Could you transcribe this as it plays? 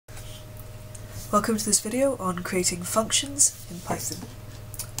Welcome to this video on creating functions in Python.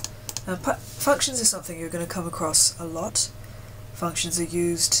 Now, functions is something you're going to come across a lot. Functions are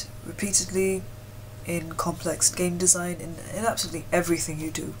used repeatedly in complex game design, in absolutely everything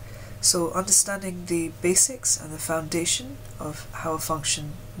you do. So understanding the basics and the foundation of how a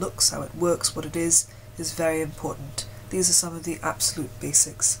function looks, how it works, what it is very important. These are some of the absolute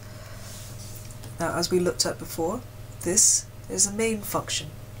basics. Now, as we looked at before, this is a main function.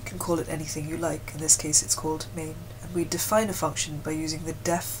 You can call it anything you like. In this case it's called main. And we define a function by using the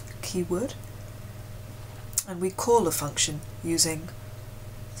def keyword, and we call a function using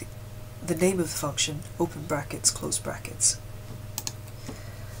the name of the function, open brackets, close brackets.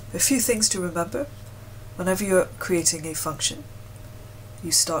 A few things to remember. Whenever you're creating a function,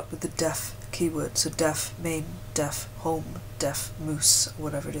 you start with the def keyword, so def main, def home, def moose, or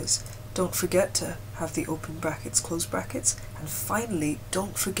whatever it is. Don't forget to have the open brackets, close brackets, and finally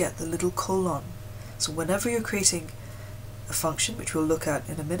don't forget the little colon. So whenever you're creating a function, which we'll look at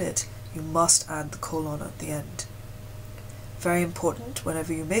in a minute, you must add the colon at the end. Very important,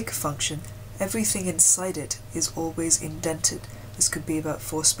 whenever you make a function, everything inside it is always indented. This could be about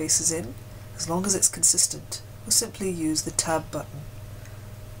 4 spaces in, as long as it's consistent. We'll simply use the tab button.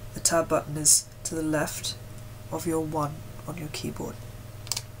 The tab button is to the left of your 1 on your keyboard.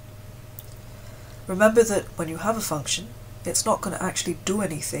 Remember that when you have a function, it's not going to actually do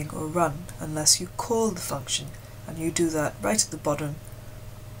anything or run unless you call the function, and you do that right at the bottom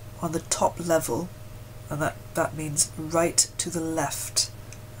on the top level, and that means right to the left,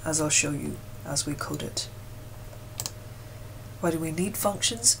 as I'll show you as we code it. Why do we need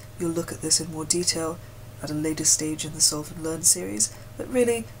functions? You'll look at this in more detail at a later stage in the Solve and Learn series, but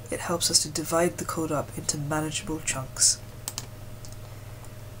really it helps us to divide the code up into manageable chunks.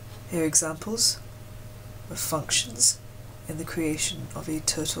 Here are examples of functions in the creation of a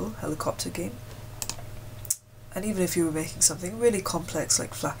turtle helicopter game. And even if you were making something really complex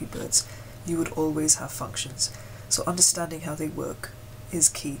like Flappy Birds, you would always have functions. So understanding how they work is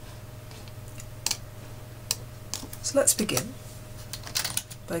key. So let's begin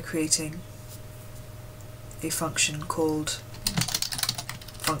by creating a function called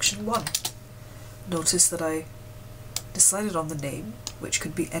function1. Notice that I decided on the name, which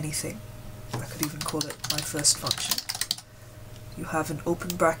could be anything. I could even call it my first function. You have an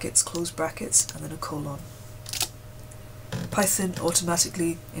open brackets, close brackets, and then a colon. Python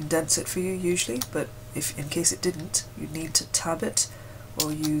automatically indents it for you usually, but if in case it didn't, you'd need to tab it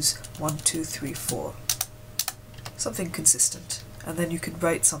or use 1, 2, 3, 4. Something consistent. And then you can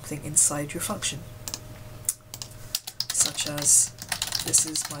write something inside your function, such as this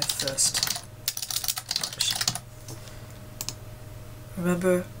is my first function.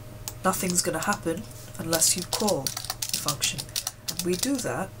 Remember, nothing's going to happen unless you call the function, and we do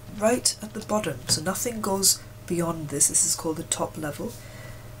that right at the bottom, so nothing goes beyond this. This is called the top level,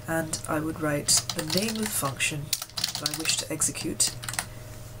 and I would write the name of the function that I wish to execute,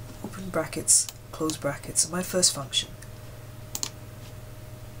 open brackets, close brackets, and my first function,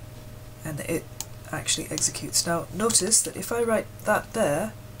 and it actually executes. Now notice that if I write that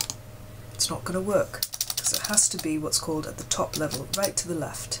there, it's not going to work, because it has to be what's called at the top level, right to the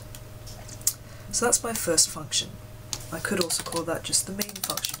left. So that's my first function. I could also call that just the main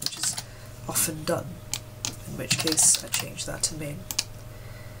function, which is often done, in which case I change that to main.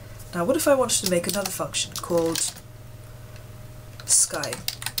 Now what if I wanted to make another function called sky?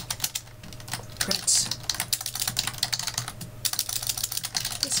 Print.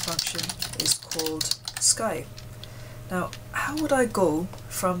 This function is called sky. Now how would I go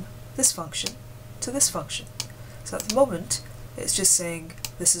from this function to this function? So at the moment it's just saying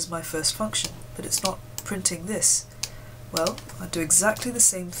this is my first function, but it's not printing this. Well, I'll do exactly the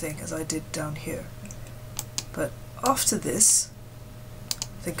same thing as I did down here. But after this,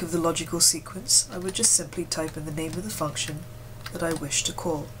 think of the logical sequence. I would just simply type in the name of the function that I wish to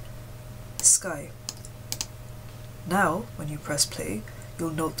call, sky. Now, when you press play,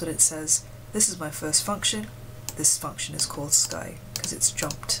 you'll note that it says, this is my first function, this function is called sky, because it's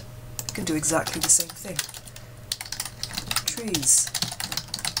jumped. You can do exactly the same thing. Trees.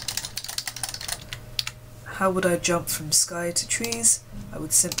 How would I jump from sky to trees? I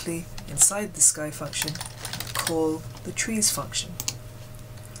would simply, inside the sky function, call the trees function.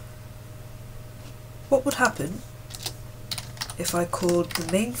 What would happen if I called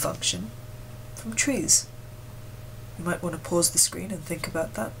the main function from trees? You might want to pause the screen and think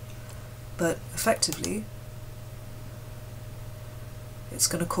about that, but effectively it's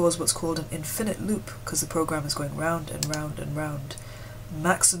going to cause what's called an infinite loop, because the program is going round and round and round.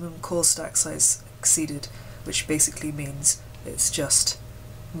 Maximum call stack size exceeded, which basically means it's just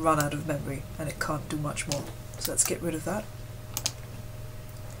run out of memory and it can't do much more. So let's get rid of that.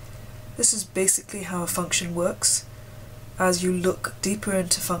 This is basically how a function works. As you look deeper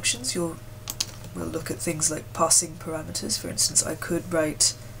into functions, we'll look at things like passing parameters. For instance, I could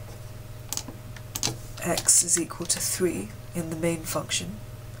write x is equal to 3 in the main function,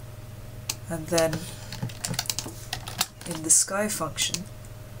 and then in the sky function,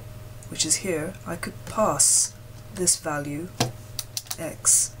 which is here, I could pass this value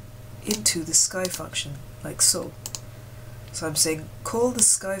x into the sky function, like so. So I'm saying call the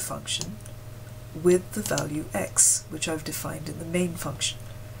sky function with the value x, which I've defined in the main function.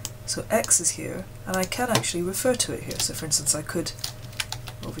 So x is here, and I can actually refer to it here. So for instance, I could,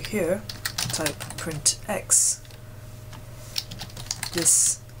 over here, type print x.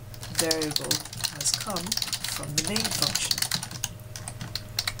 This variable has come from the main function.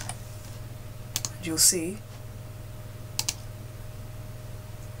 And you'll see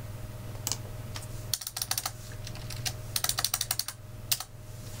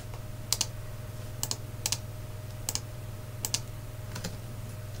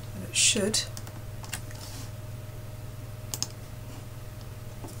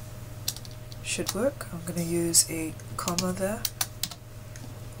should work. I'm going to use a comma there.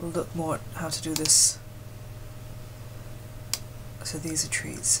 We'll look more at how to do this. So these are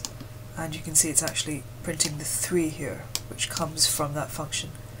trees, and you can see it's actually printing the 3 here, which comes from that function.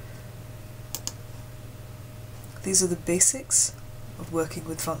 These are the basics of working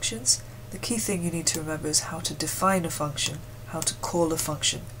with functions. The key thing you need to remember is how to define a function, how to call a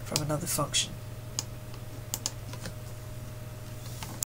function from another function.